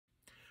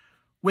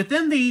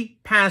Within the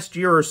past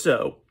year or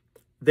so,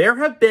 there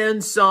have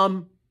been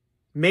some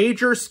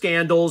major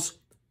scandals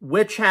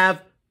which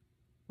have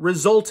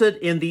resulted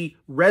in the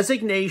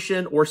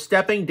resignation or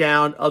stepping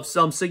down of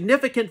some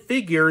significant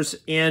figures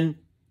in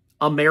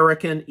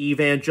American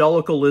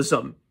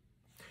evangelicalism.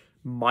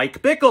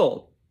 Mike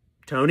Bickle,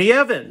 Tony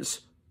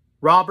Evans,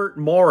 Robert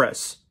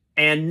Morris,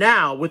 and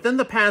now, within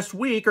the past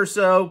week or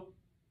so,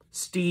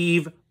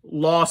 Steve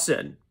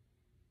Lawson.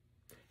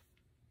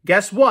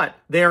 Guess what?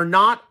 They're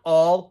not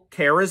all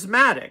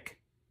charismatic.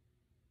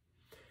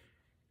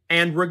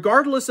 And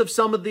regardless of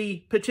some of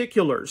the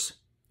particulars,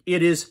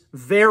 it is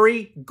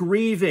very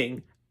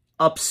grieving,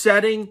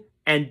 upsetting,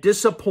 and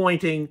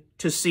disappointing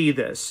to see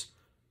this.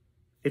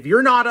 If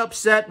you're not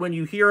upset when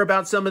you hear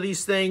about some of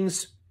these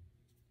things,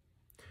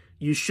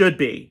 you should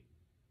be.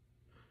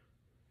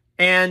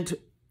 And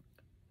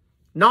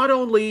not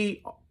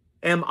only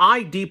am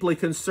I deeply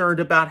concerned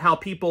about how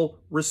people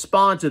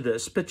respond to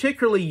this,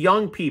 particularly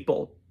young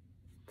people,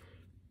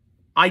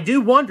 I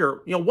do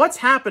wonder, what's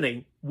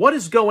happening? What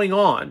is going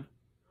on?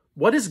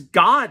 What is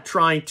God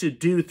trying to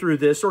do through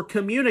this or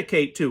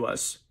communicate to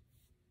us?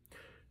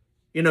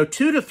 2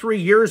 to 3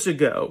 years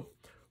ago,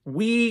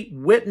 we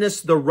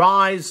witnessed the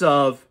rise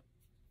of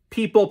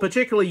people,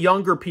 particularly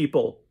younger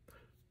people,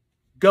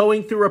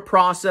 going through a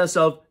process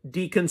of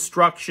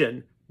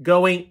deconstruction,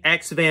 going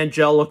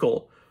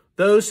ex-evangelical.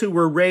 Those who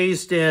were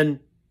raised in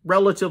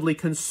relatively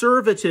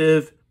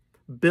conservative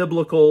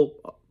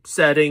biblical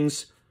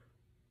settings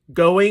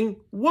going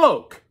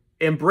woke,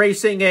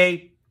 embracing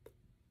a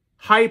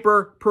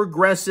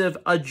hyper-progressive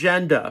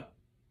agenda,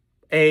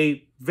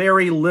 a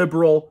very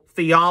liberal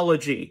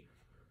theology.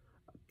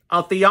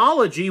 A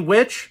theology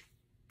which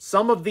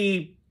some of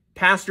the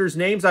pastors'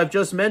 names I've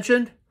just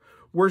mentioned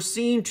were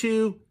seen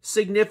to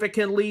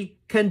significantly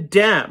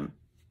condemn,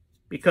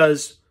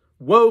 because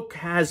woke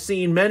has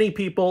seen many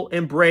people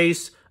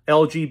embrace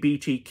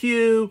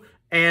LGBTQ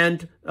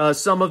and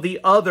some of the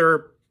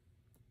other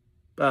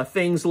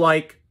things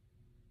like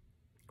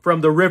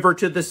from the river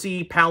to the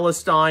sea,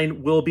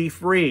 Palestine will be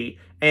free,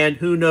 and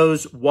who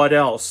knows what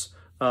else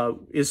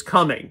is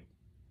coming.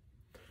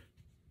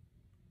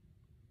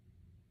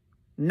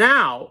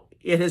 Now,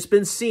 it has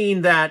been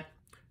seen that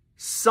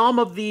some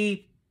of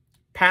the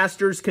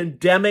pastors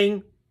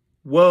condemning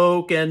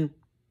woke and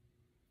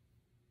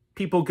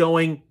people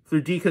going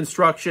through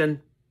deconstruction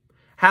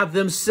have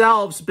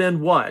themselves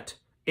been what?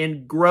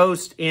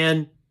 Engrossed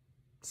in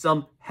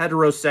some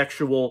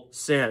heterosexual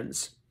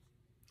sins.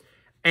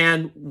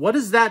 And what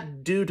does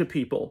that do to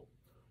people?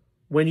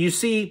 When you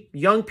see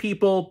young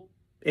people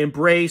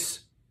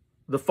embrace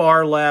the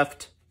far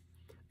left,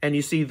 and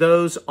you see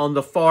those on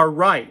the far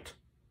right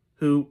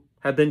who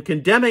have been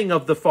condemning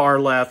of the far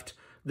left,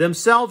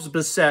 themselves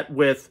beset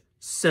with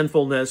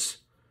sinfulness,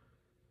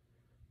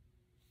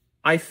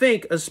 I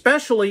think,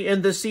 especially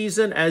in the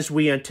season as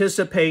we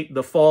anticipate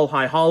the fall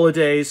high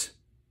holidays,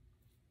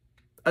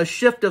 a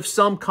shift of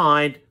some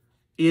kind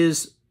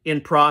is in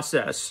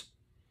process.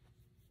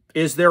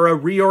 Is there a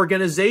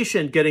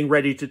reorganization getting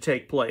ready to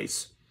take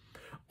place?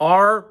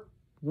 Are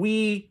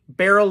we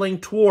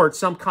barreling toward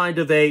some kind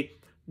of a,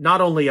 not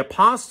only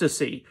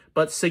apostasy,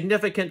 but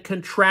significant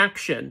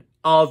contraction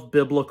of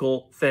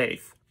biblical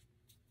faith?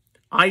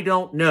 I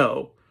don't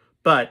know,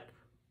 but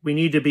we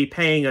need to be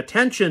paying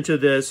attention to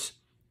this.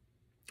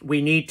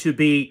 We need to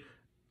be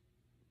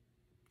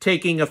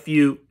taking a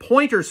few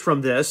pointers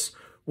from this.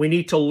 We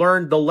need to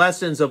learn the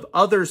lessons of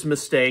others'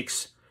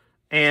 mistakes,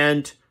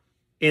 and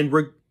in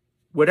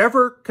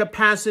whatever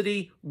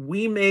capacity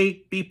we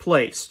may be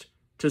placed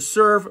to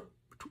serve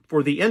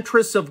for the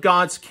interests of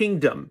God's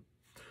kingdom,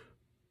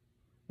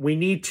 we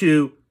need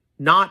to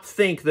not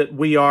think that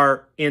we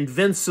are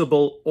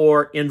invincible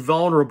or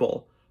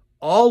invulnerable.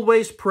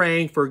 Always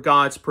praying for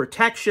God's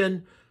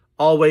protection,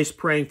 always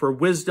praying for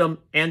wisdom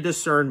and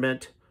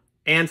discernment,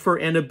 and for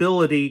an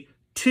ability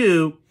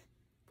to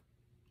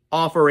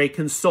offer a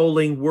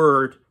consoling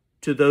word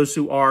to those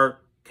who are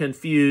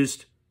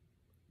confused,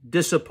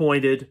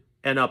 disappointed,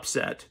 and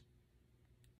upset.